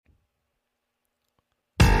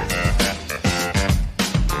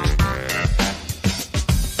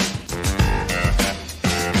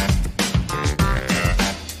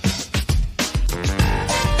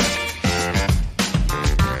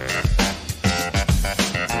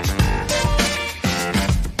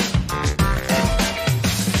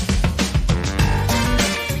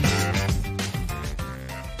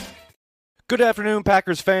Good afternoon,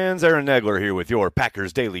 Packers fans. Aaron Negler here with your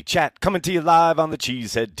Packers Daily Chat, coming to you live on the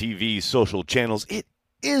Cheesehead TV social channels. It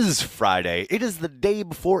is Friday. It is the day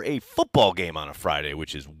before a football game on a Friday,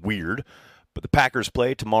 which is weird. But the Packers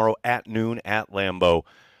play tomorrow at noon at Lambeau,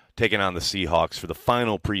 taking on the Seahawks for the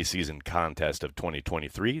final preseason contest of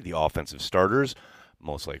 2023. The offensive starters,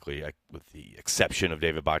 most likely with the exception of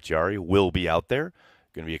David Bakhtiari, will be out there.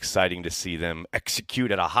 Going to be exciting to see them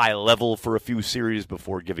execute at a high level for a few series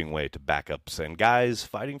before giving way to backups and guys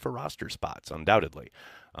fighting for roster spots, undoubtedly.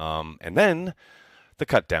 And then the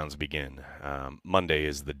cutdowns begin. Monday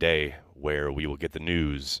is the day where we will get the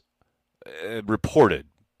news reported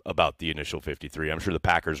about the initial 53. I'm sure the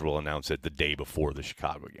Packers will announce it the day before the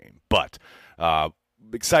Chicago game. But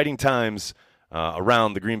exciting times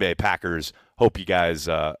around the Green Bay Packers. Hope you guys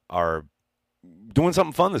are doing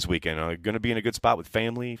something fun this weekend. Going to be in a good spot with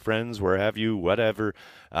family, friends, where have you, whatever,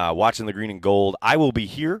 watching the green and gold. I will be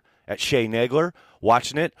here at Shea Nagler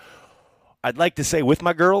watching it. I'd like to say with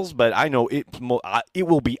my girls, but I know it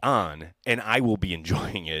will be on, and I will be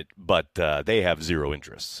enjoying it, but they have zero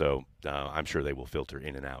interest, so I'm sure they will filter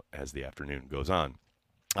in and out as the afternoon goes on.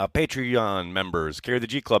 Patreon members, Carry the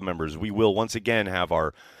G Club members, we will once again have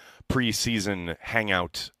our preseason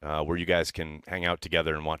hangout where you guys can hang out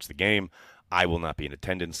together and watch the game. I will not be in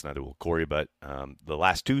attendance, neither will Corey, but the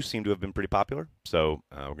last two seem to have been pretty popular, so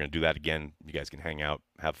we're going to do that again. You guys can hang out,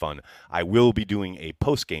 have fun. I will be doing a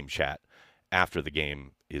post-game chat after the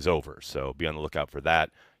game is over, so be on the lookout for that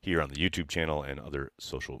here on the YouTube channel and other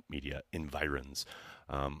social media environs.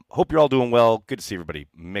 Hope you're all doing well. Good to see everybody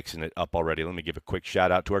mixing it up already. Let me give a quick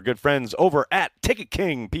shout-out to our good friends over at Ticket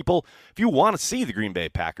King, people. If you want to see the Green Bay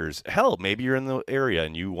Packers, hell, maybe you're in the area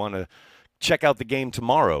and you want to check out the game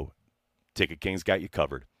tomorrow, Ticket King's got you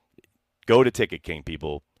covered. Go to Ticket King,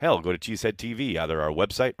 people. Hell, go to Cheesehead TV, either our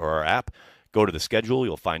website or our app. Go to the schedule.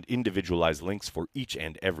 You'll find individualized links for each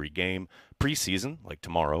and every game, preseason, like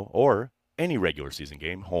tomorrow, or any regular season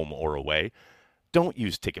game, home or away. Don't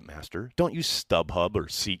use Ticketmaster. Don't use StubHub or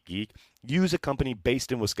SeatGeek. Use a company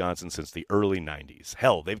based in Wisconsin since the early 90s.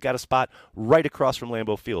 Hell, they've got a spot right across from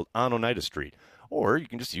Lambeau Field on Oneida Street. Or you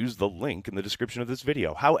can just use the link in the description of this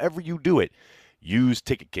video. However you do it, use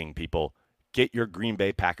Ticket King, people. Get your Green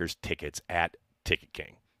Bay Packers tickets at Ticket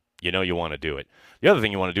King. You know you want to do it. The other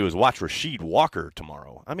thing you want to do is watch Rasheed Walker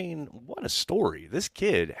tomorrow. I mean, what a story. This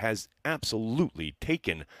kid has absolutely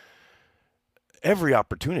taken every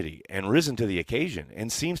opportunity and risen to the occasion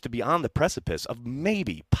and seems to be on the precipice of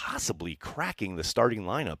maybe, possibly cracking the starting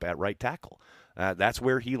lineup at right tackle. That's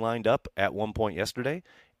where he lined up at one point yesterday,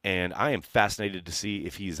 and I am fascinated to see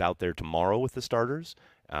if he's out there tomorrow with the starters,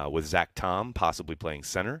 with Zach Tom possibly playing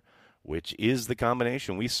center, which is the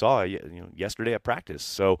combination we saw yesterday at practice.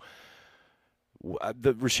 So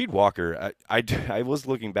the Rasheed Walker, I was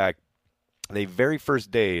looking back. The very first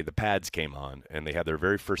day the pads came on and they had their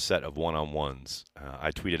very first set of one-on-ones, I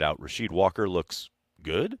tweeted out, Rasheed Walker looks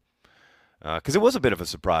good? Because it was a bit of a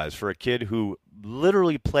surprise for a kid who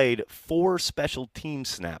literally played 4 special team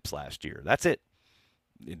snaps last year. That's it.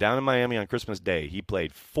 Down in Miami on Christmas Day, he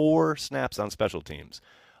played 4 snaps on special teams.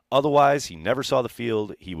 Otherwise, he never saw the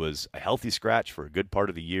field. He was a healthy scratch for a good part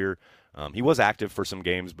of the year. He was active for some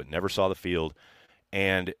games, but never saw the field.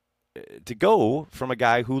 And to go from a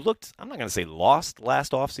guy who looked, I'm not going to say lost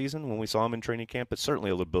last offseason when we saw him in training camp, but certainly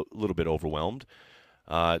a little bit overwhelmed,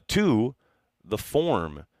 to the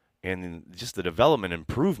form and just the development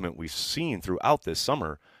improvement we've seen throughout this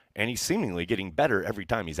summer, and he's seemingly getting better every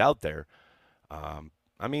time he's out there.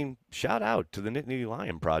 I mean, shout out to the Nittany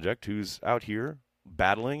Lion Project, who's out here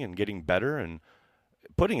battling and getting better and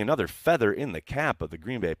putting another feather in the cap of the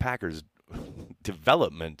Green Bay Packers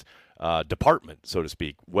development department, so to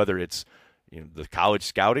speak, whether it's the college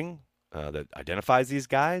scouting that identifies these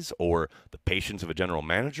guys or the patience of a general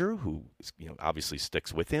manager who obviously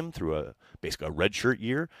sticks with him through basically a redshirt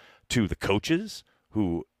year, to the coaches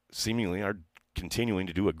who seemingly are continuing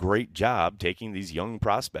to do a great job taking these young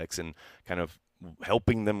prospects and kind of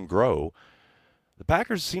helping them grow. The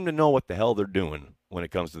Packers seem to know what the hell they're doing when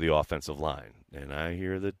it comes to the offensive line. And I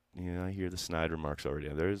hear the snide remarks already.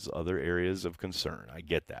 There's other areas of concern. I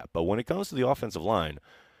get that. But when it comes to the offensive line,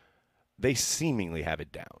 they seemingly have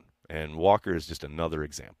it down. And Walker is just another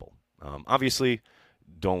example. Obviously,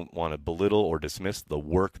 don't want to belittle or dismiss the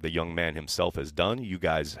work the young man himself has done. You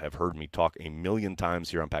guys have heard me talk a million times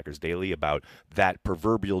here on Packers Daily about that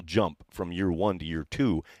proverbial jump from year 1 to year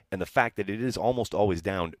 2 and the fact that it is almost always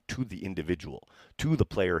down to the individual, to the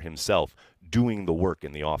player himself doing the work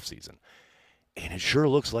in the offseason. And it sure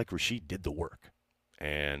looks like Rasheed did the work.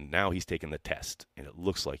 And now he's taken the test, and it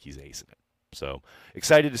looks like he's acing it. So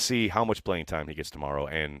excited to see how much playing time he gets tomorrow,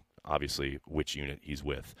 and obviously which unit he's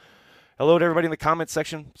with. Hello to everybody in the comments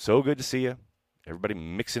section. So good to see you. Everybody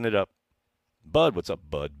mixing it up. Bud, what's up,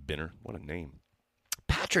 Bud Binner? What a name.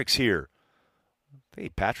 Patrick's here. Hey,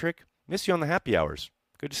 Patrick. Miss you on the happy hours.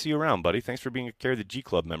 Good to see you around, buddy. Thanks for being a Carry the G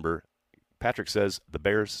Club member. Patrick says, the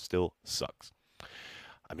Bears still sucks.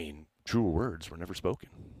 I mean, truer words were never spoken.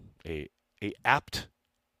 A apt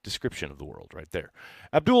description of the world right there.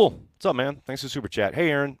 Abdul, what's up, man? Thanks for the super chat. Hey,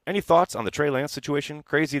 Aaron, any thoughts on the Trey Lance situation?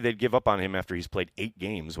 Crazy they'd give up on him after he's played 8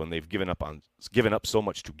 games when they've given up so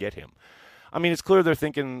much to get him. I mean, it's clear they're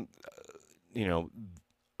thinking,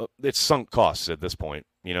 it's sunk costs at this point.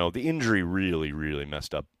 The injury really, really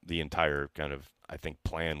messed up the entire kind of, I think,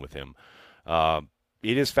 plan with him.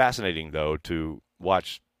 It is fascinating, though, to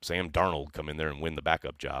watch Sam Darnold come in there and win the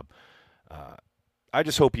backup job. I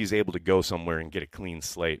just hope he's able to go somewhere and get a clean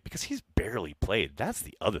slate because he's barely played. That's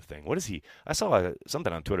the other thing. What is he? I saw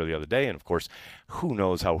something on Twitter the other day, and of course, who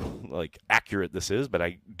knows how accurate this is, but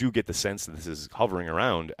I do get the sense that this is hovering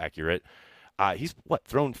around accurate. He's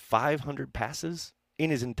thrown 500 passes in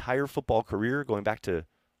his entire football career, going back to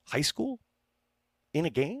high school in a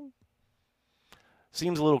game.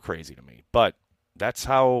 Seems a little crazy to me, but that's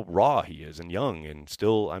how raw he is and young and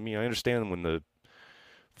still. I mean, I understand when the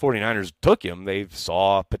 49ers took him, they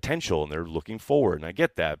saw potential and they're looking forward, and I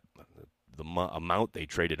get that. The amount they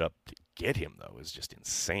traded up to get him, though, is just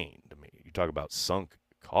insane to me. You talk about sunk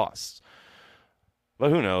costs.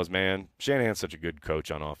 But who knows, man? Shanahan's such a good coach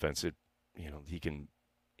on offense. He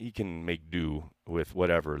can make do with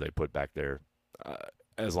whatever they put back there,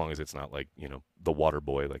 as long as it's not the water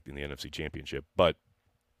boy like in the NFC Championship. But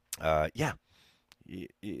yeah.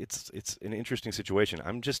 It's an interesting situation.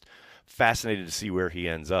 I'm just fascinated to see where he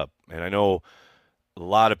ends up. And I know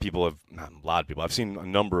I've seen a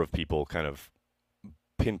number of people kind of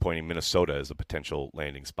pinpointing Minnesota as a potential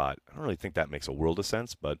landing spot. I don't really think that makes a world of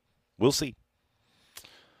sense, but we'll see.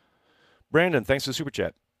 Brandon, thanks for the super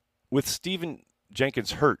chat. With Steven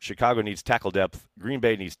Jenkins hurt, Chicago needs tackle depth. Green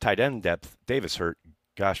Bay needs tight end depth. Davis hurt.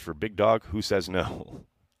 Gosh, for Big Dog, who says no?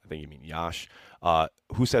 I think you mean Yash.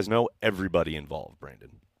 Who says no? Everybody involved,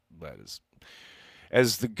 Brandon. That is,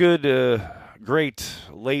 as the good, great,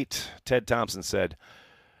 late Ted Thompson said,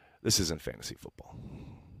 this isn't fantasy football.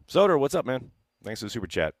 Soder, what's up, man? Thanks for the super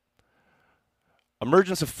chat.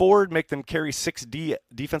 Emergence of Ford, make them carry 6D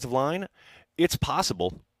defensive line? It's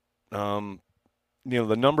possible. The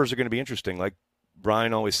numbers are going to be interesting. Like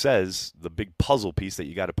Brian always says, the big puzzle piece that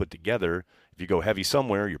you got to put together. If you go heavy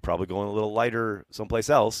somewhere, you're probably going a little lighter someplace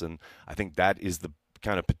else. And I think that is the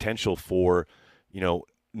kind of potential for,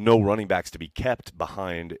 no running backs to be kept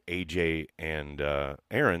behind AJ and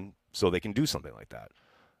Aaron so they can do something like that.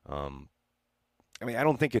 I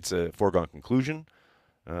don't think it's a foregone conclusion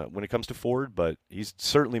when it comes to Ford, but he's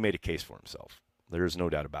certainly made a case for himself. There's no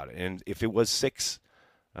doubt about it. And if it was 6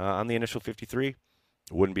 on the initial 53,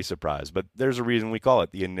 wouldn't be surprised. But there's a reason we call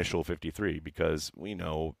it the initial 53, because we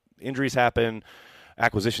know injuries happen,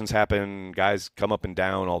 acquisitions happen, guys come up and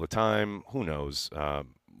down all the time. Who knows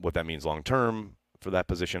what that means long term for that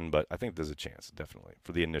position, but I think there's a chance, definitely,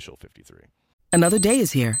 for the initial 53. Another day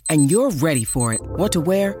is here, and you're ready for it. What to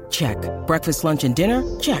wear? Check. Breakfast, lunch, and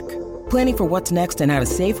dinner? Check. Planning for what's next and how to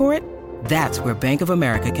save for it? That's where Bank of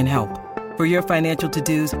America can help. For your financial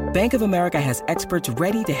to-dos, Bank of America has experts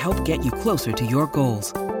ready to help get you closer to your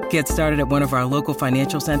goals. Get started at one of our local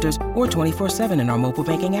financial centers or 24/7 in our mobile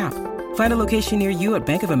banking app. Find a location near you at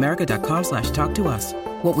bankofamerica.com/talktous.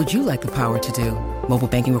 What would you like the power to do? Mobile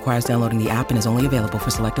banking requires downloading the app and is only available for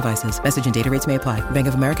select devices. Message and data rates may apply. Bank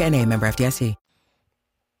of America N.A., member FDIC.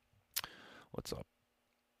 What's up?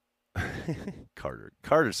 Carter.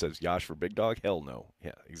 Carter says, Yash for Big Dog? Hell no.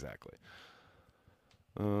 Yeah, exactly.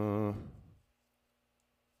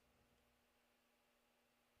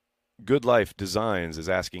 Good Life Designs is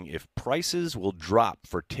asking if prices will drop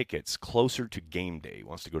for tickets closer to game day. He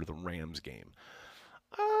wants to go to the Rams game.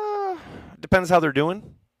 Depends how they're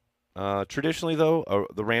doing. Traditionally, though,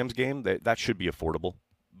 the Rams game, that should be affordable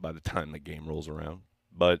by the time the game rolls around.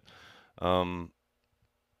 But,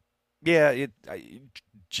 yeah, it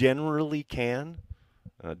generally can,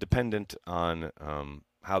 dependent on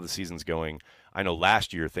how the season's going. I know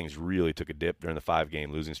last year things really took a dip during the 5-game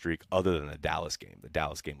losing streak, other than the Dallas game. The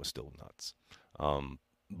Dallas game was still nuts.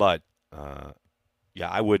 But yeah,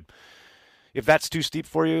 I would, if that's too steep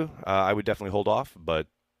for you, I would definitely hold off. But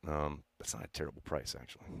that's not a terrible price,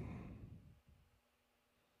 actually.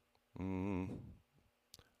 I'm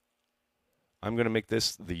going to make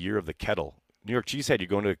this the year of the kettle. New York Cheesehead, you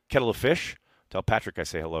going to Kettle of Fish? Tell Patrick I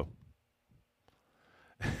say hello.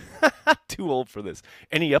 Too old for this.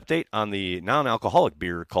 Any update on the non-alcoholic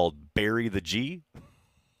beer called Bury the G?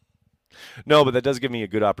 No, but that does give me a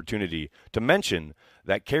good opportunity to mention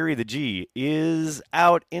that Carry the G is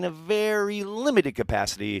out in a very limited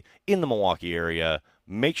capacity in the Milwaukee area.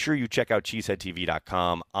 Make sure you check out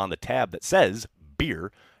cheeseheadtv.com on the tab that says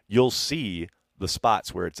beer. You'll see the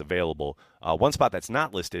spots where it's available. One spot that's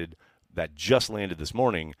not listed that just landed this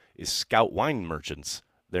morning is Scout Wine Merchants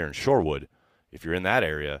there in Shorewood. If you're in that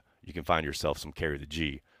area, you can find yourself some Carry the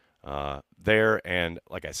G there. And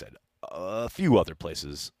like I said, a few other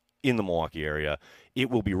places in the Milwaukee area. It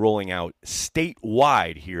will be rolling out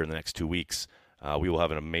statewide here in the next 2 weeks. We will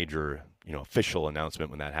have a major, official announcement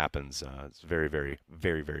when that happens. It's very, very,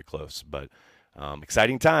 very, very close. But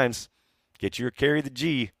exciting times. Get your Carry the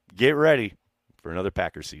G. Get ready for another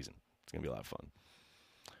Packers season. It's going to be a lot of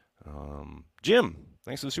fun. Jim,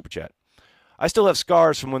 thanks for the super chat. I still have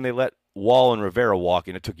scars from when they let Wall and Rivera walk,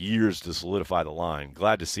 and it took years to solidify the line.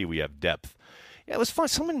 Glad to see we have depth. Yeah, it was fun.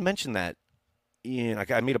 Someone mentioned that.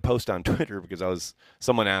 I made a post on Twitter because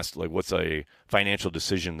someone asked, what's a financial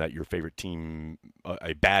decision that your favorite team,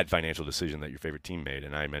 a bad financial decision that your favorite team made?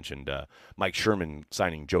 And I mentioned Mike Sherman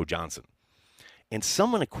signing Joe Johnson. And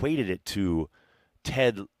someone equated it to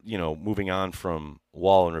Ted, moving on from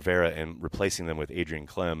Wall and Rivera and replacing them with Adrian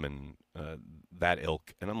Clem and that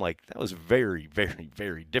ilk. And I'm like, that was very, very,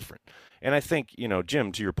 very different. And I think,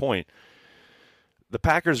 Jim, to your point, the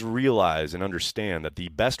Packers realize and understand that the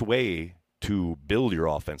best way to build your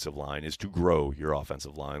offensive line is to grow your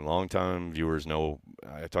offensive line. Longtime viewers know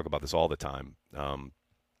I talk about this all the time.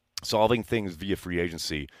 Solving things via free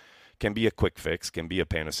agency can be a quick fix, can be a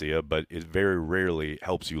panacea, but it very rarely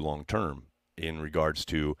helps you long term in regards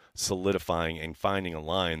to solidifying and finding a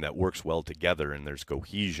line that works well together and there's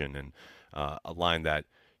cohesion and a line that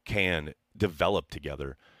can develop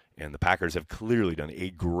together. And the Packers have clearly done a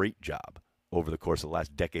great job over the course of the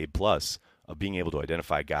last decade plus of being able to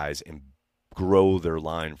identify guys and grow their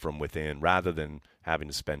line from within rather than having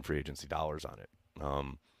to spend free agency dollars on it.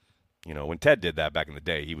 When Ted did that back in the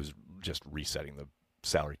day, he was just resetting the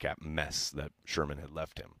salary cap mess that Sherman had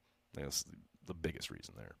left him. That's the biggest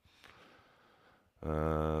reason there.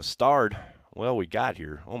 Starred. Well, we got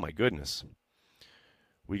here. Oh, my goodness.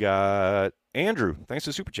 We got Andrew. Thanks for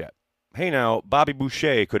the super chat. Hey, now, Bobby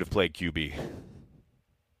Boucher could have played QB.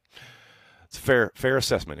 It's a fair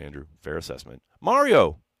assessment, Andrew. Fair assessment.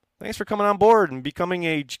 Mario. Thanks for coming on board and becoming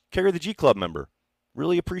a Carry the G Club member.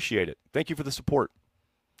 Really appreciate it. Thank you for the support.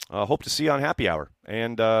 Hope to see you on Happy Hour.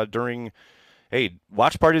 And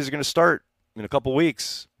watch parties are going to start in a couple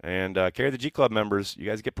weeks. And Carry the G Club members, you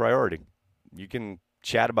guys get priority. You can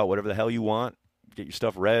chat about whatever the hell you want. Get your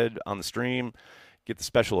stuff read on the stream. Get the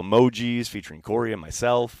special emojis featuring Corey and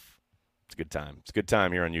myself. It's a good time. It's a good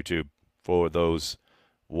time here on YouTube for those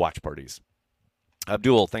watch parties.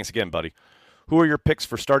 Abdul, thanks again, buddy. Who are your picks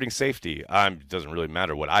for starting safety? It doesn't really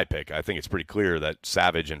matter what I pick. I think it's pretty clear that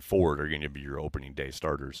Savage and Ford are going to be your opening day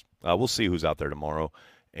starters. We'll see who's out there tomorrow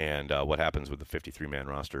and what happens with the 53-man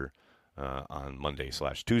roster on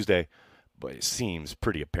Monday/Tuesday. But it seems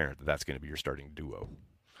pretty apparent that that's going to be your starting duo.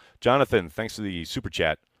 Jonathan, thanks for the super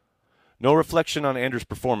chat. No reflection on Andrew's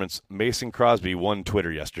performance. Mason Crosby won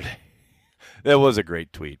Twitter yesterday. That was a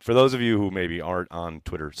great tweet. For those of you who maybe aren't on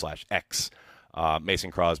Twitter/X,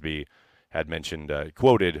 Mason Crosby had mentioned,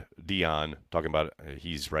 quoted Dion talking about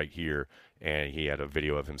he's right here, and he had a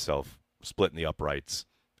video of himself splitting the uprights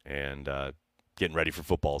and getting ready for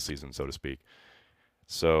football season, so to speak.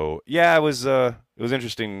 So yeah, it was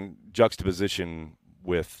interesting juxtaposition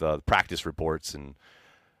with practice reports, and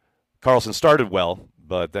Carlson started well,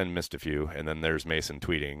 but then missed a few, and then there's Mason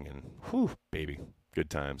tweeting, and whew, baby, good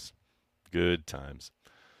times, good times.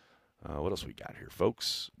 What else we got here,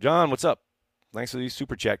 folks? John, what's up? Thanks for the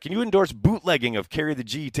super chat. Can you endorse bootlegging of Carry the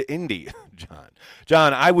G to Indy?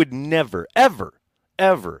 John, I would never, ever,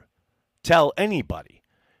 ever tell anybody,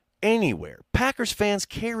 anywhere, Packers fans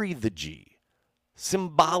carry the G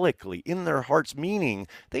symbolically in their hearts, meaning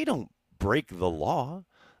they don't break the law.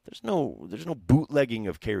 There's no bootlegging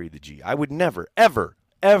of Carry the G. I would never, ever,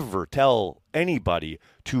 ever tell anybody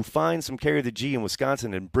to find some Carry the G in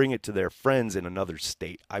Wisconsin and bring it to their friends in another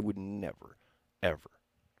state. I would never, ever,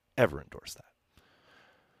 ever endorse that.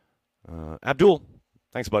 Abdul,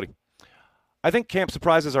 thanks, buddy. I think camp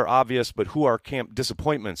surprises are obvious, but who are camp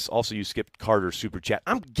disappointments? Also, you skipped Carter's super chat.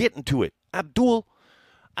 I'm getting to it. Abdul,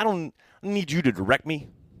 I don't need you to direct me.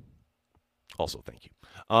 Also, thank you.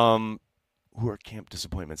 Who are camp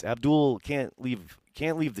disappointments? Abdul can't leave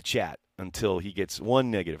the chat until he gets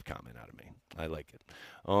one negative comment out of me. I like it.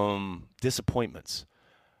 Disappointments.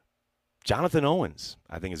 Jonathan Owens,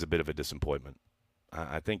 I think, is a bit of a disappointment.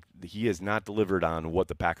 I think he has not delivered on what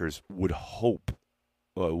the Packers would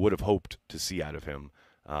have hoped to see out of him.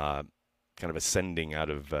 kind of ascending out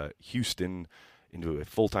of Houston into a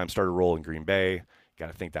full-time starter role in Green Bay. Got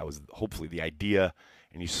to think that was hopefully the idea,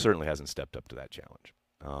 and he certainly hasn't stepped up to that challenge.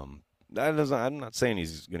 I'm not saying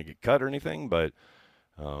he's going to get cut or anything, but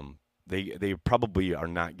they probably are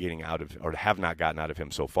not getting out of, or have not gotten out of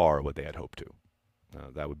him so far what they had hoped to.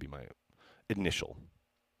 That would be my initial.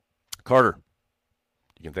 Carter,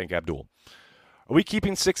 you can thank Abdul. Are we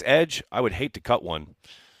keeping 6 edge? I would hate to cut one.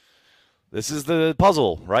 This is the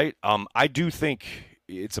puzzle, right? I do think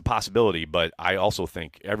it's a possibility, but I also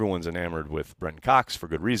think everyone's enamored with Brenton Cox for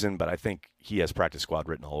good reason, but I think he has practice squad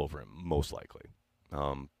written all over him, most likely.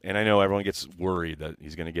 And I know everyone gets worried that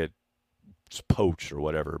he's going to get poached or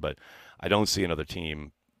whatever, but I don't see another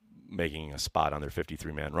team making a spot on their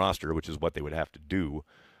 53-man roster, which is what they would have to do,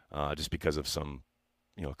 just because of some,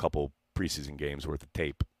 a couple preseason games worth of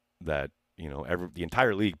tape that, the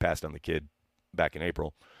entire league passed on the kid back in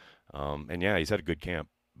April. And yeah, he's had a good camp,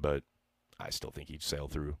 but I still think he'd sail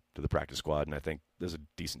through to the practice squad, and I think there's a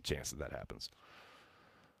decent chance that happens.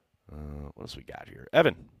 What else we got here?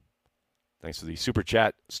 Evan, thanks for the super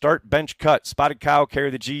chat. Start, bench, cut. Spotted Cow, carry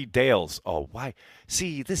the G, Dales. Oh, why?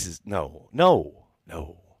 See, this is no.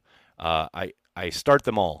 I start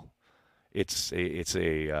them all. It's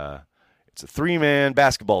a 3-man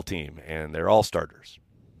basketball team, and they're all starters.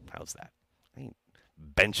 How's that? I ain't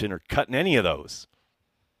benching or cutting any of those.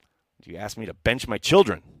 You asked me to bench my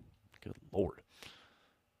children. Good Lord.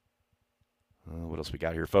 What else we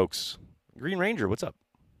got here, folks? Green Ranger, what's up?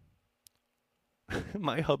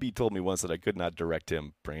 My hubby told me once that I could not direct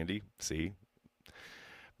him. Brandy, see?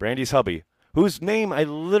 Brandy's hubby, whose name I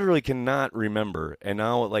literally cannot remember. And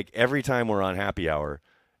now, every time we're on happy hour,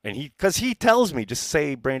 and because he tells me, just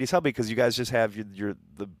say Brandy's hubby, because you guys just have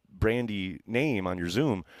the Brandy name on your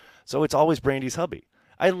Zoom. So it's always Brandy's hubby.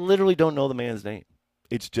 I literally don't know the man's name.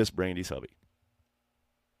 It's just Brandy's hubby.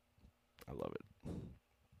 I love it.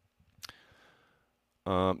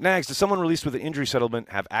 Nags, does someone released with an injury settlement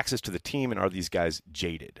have access to the team, and are these guys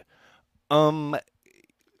jaded? The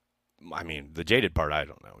jaded part, I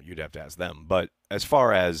don't know. You'd have to ask them. But as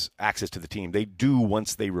far as access to the team, they do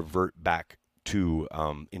once they revert back to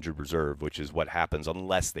injured reserve, which is what happens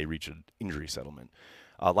unless they reach an injury settlement.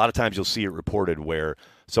 A lot of times you'll see it reported where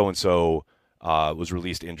so-and-so was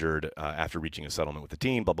released injured after reaching a settlement with the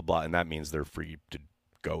team, blah, blah, blah, and that means they're free to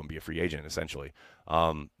go and be a free agent, essentially.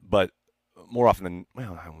 But more often than,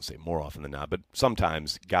 I won't say more often than not, but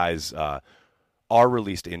sometimes guys are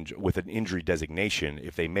released with an injury designation.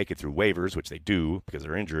 If they make it through waivers, which they do because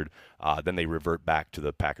they're injured, then they revert back to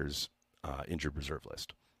the Packers' injured reserve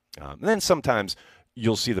list. And then sometimes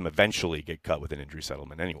you'll see them eventually get cut with an injury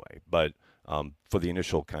settlement anyway. But for the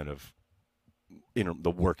initial kind of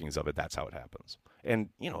the workings of it, that's how it happens. And,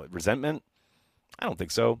 resentment, I don't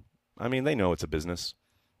think so. They know it's a business.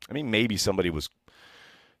 Maybe somebody was,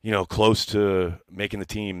 close to making the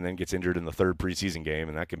team and then gets injured in the third preseason game,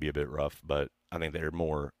 and that can be a bit rough. But I think they're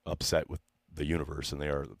more upset with the universe than they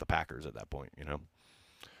are the Packers at that point,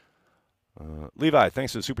 Levi,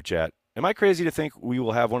 thanks for the super chat. Am I crazy to think we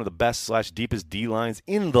will have one of the best/deepest D lines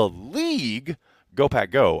in the league? Go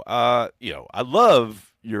Pack Go. I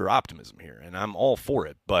love your optimism here, and I'm all for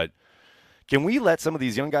it. But can we let some of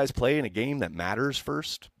these young guys play in a game that matters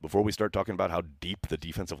first before we start talking about how deep the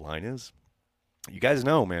defensive line is? You guys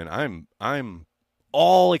know, man, I'm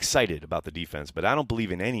all excited about the defense, but I don't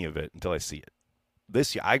believe in any of it until I see it.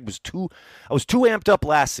 This year, I was too amped up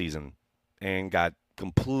last season and got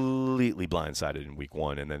completely blindsided in week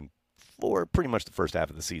 1, and then for pretty much the first half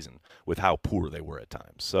of the season with how poor they were at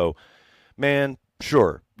times. So, man,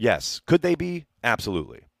 sure, yes. Could they be?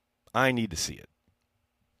 Absolutely. I need to see it.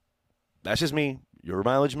 That's just me. Your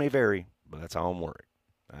mileage may vary, but that's how I'm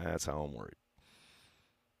worried.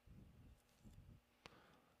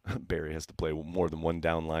 Barry has to play more than one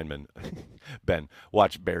down lineman. Ben,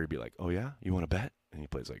 watch Barry be like, "Oh yeah, you want to bet?" And he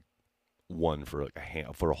plays one for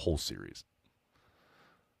for a whole series.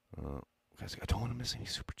 Guys, I don't want to miss any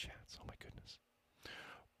super chats. Oh my goodness.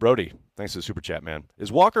 Brody, thanks for the super chat, man.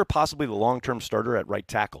 Is Walker possibly the long-term starter at right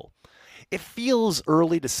tackle? It feels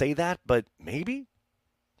early to say that, but maybe.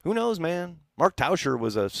 Who knows, man? Mark Tauscher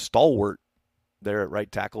was a stalwart there at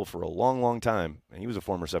right tackle for a long, long time, and he was a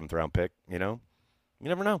former 7th-round pick, You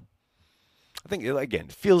never know. I think, again,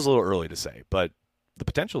 it feels a little early to say, but the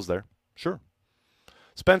potential's there. Sure.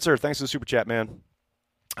 Spencer, thanks for the super chat, man.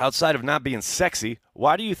 Outside of not being sexy,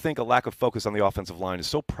 why do you think a lack of focus on the offensive line is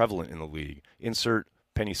so prevalent in the league? Insert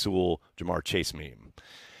Penny Sewell, Jamar Chase meme.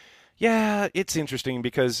 Yeah, it's interesting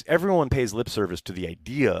because everyone pays lip service to the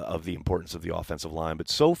idea of the importance of the offensive line, but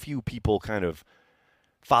so few people kind of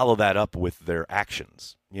follow that up with their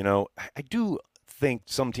actions. I do think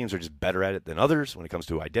some teams are just better at it than others when it comes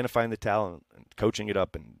to identifying the talent and coaching it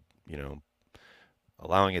up and,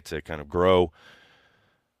 allowing it to kind of grow.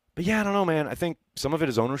 But yeah, I don't know, man. I think some of it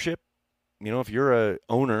is ownership. If you're a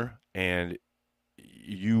owner and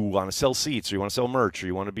you want to sell seats or you want to sell merch or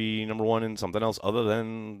you want to be number one in something else other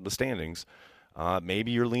than the standings,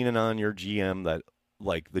 maybe you're leaning on your GM that,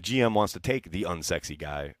 like, the GM wants to take the unsexy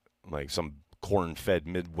guy, like some corn-fed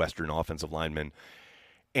Midwestern offensive lineman,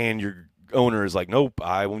 and your owner is like, nope,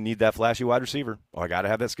 I will need that flashy wide receiver. Or I got to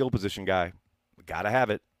have that skill position guy. Got to have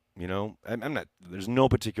it. I'm not. There's no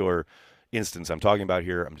particular instance I'm talking about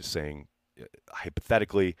here. I'm just saying,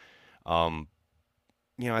 hypothetically, I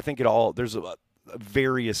think there's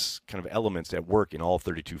various kind of elements at work in all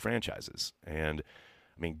 32 franchises. And,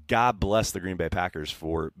 I mean, God bless the Green Bay Packers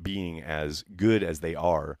for being as good as they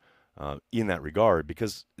are in that regard,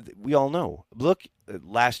 because we all know, look,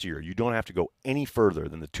 last year, you don't have to go any further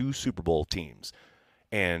than the 2 Super Bowl teams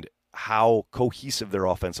and how cohesive their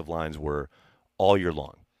offensive lines were all year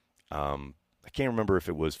long. I can't remember if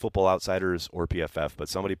it was Football Outsiders or PFF, but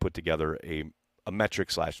somebody put together a metric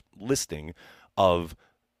 / listing of,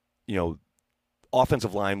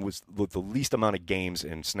 offensive line was with the least amount of games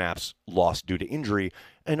and snaps lost due to injury.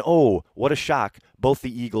 And, oh, what a shock. Both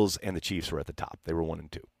the Eagles and the Chiefs were at the top. They were 1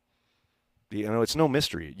 and 2. It's no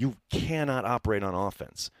mystery. You cannot operate on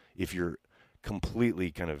offense if you're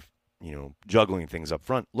completely kind of, juggling things up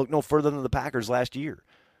front. Look no further than the Packers last year.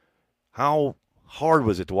 How hard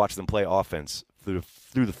was it to watch them play offense through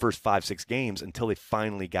the first 5-6 games until they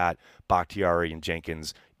finally got Bakhtiari and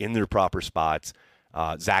Jenkins in their proper spots?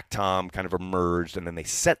 Zach Tom kind of emerged, and then they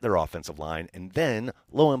set their offensive line, and then,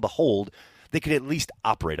 lo and behold, they could at least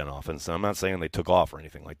operate on offense. And I'm not saying they took off or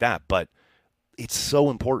anything like that, but it's so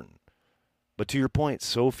important. But to your point,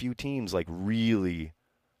 so few teams really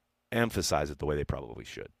emphasize it the way they probably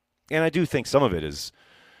should. And I do think some of it is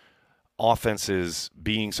offenses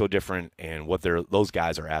being so different, and what those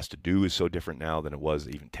guys are asked to do is so different now than it was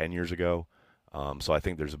even 10 years ago. So I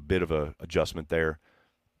think there's a bit of a adjustment there.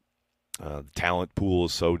 The talent pool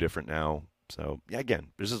is so different now. So, yeah, again,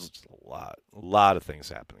 there's just a lot of things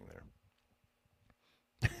happening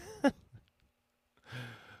there.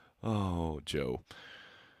 Oh, Joe.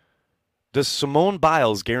 Does Simone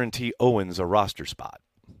Biles guarantee Owens a roster spot?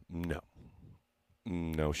 No.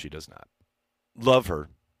 No, she does not. Love her.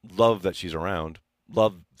 Love that she's around.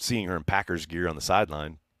 Love seeing her in Packers gear on the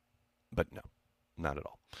sideline. But no, not at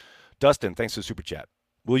all. Dustin, thanks for the super chat.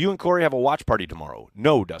 Will you and Corey have a watch party tomorrow?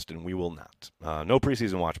 No, Dustin, we will not. No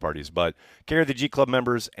preseason watch parties, but Care of the G Club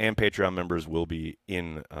members and Patreon members will be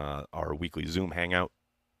in our weekly Zoom hangout,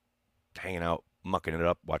 hanging out, mucking it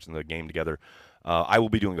up, watching the game together. I will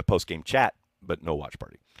be doing a post-game chat, but no watch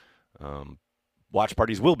party. Watch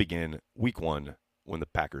parties will begin week 1 when the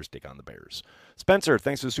Packers take on the Bears. Spencer,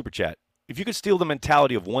 thanks for the super chat. If you could steal the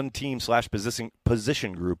mentality of one team /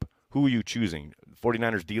 position group, who are you choosing?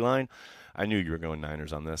 49ers D-line? I knew you were going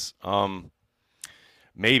Niners on this.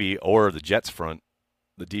 Maybe, or the Jets front,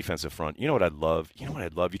 the defensive front. You know what I'd love? You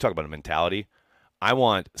talk about a mentality. I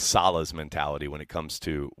want Salah's mentality when it comes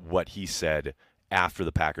to what he said after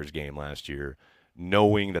the Packers game last year,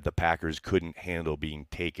 knowing that the Packers couldn't handle being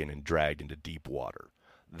taken and dragged into deep water.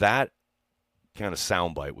 That kind of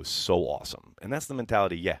soundbite was so awesome. And that's the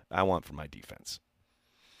mentality, I want for my defense.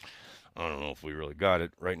 I don't know if we really got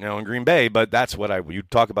it right now in Green Bay, but that's what you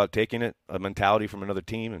talk about, taking a mentality from another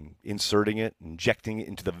team and inserting it, injecting it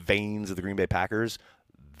into the veins of the Green Bay Packers.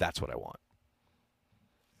 That's what I want.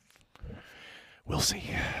 We'll see.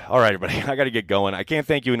 All right, everybody, I got to get going. I can't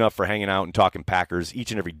thank you enough for hanging out and talking Packers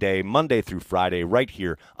each and every day, Monday through Friday, right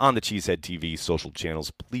here on the Cheesehead TV social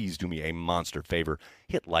channels. Please do me a monster favor.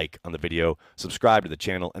 Hit like on the video, subscribe to the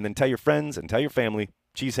channel, and then tell your friends and tell your family,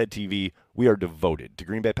 Cheesehead TV, we are devoted to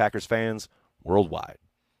Green Bay Packers fans worldwide.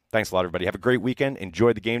 Thanks a lot, everybody. Have a great weekend.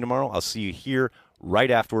 Enjoy the game tomorrow. I'll see you here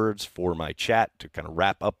right afterwards for my chat to kind of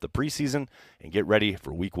wrap up the preseason and get ready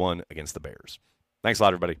for week 1 against the Bears. Thanks a lot,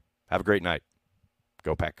 everybody. Have a great night.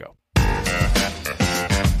 Go Pack, go.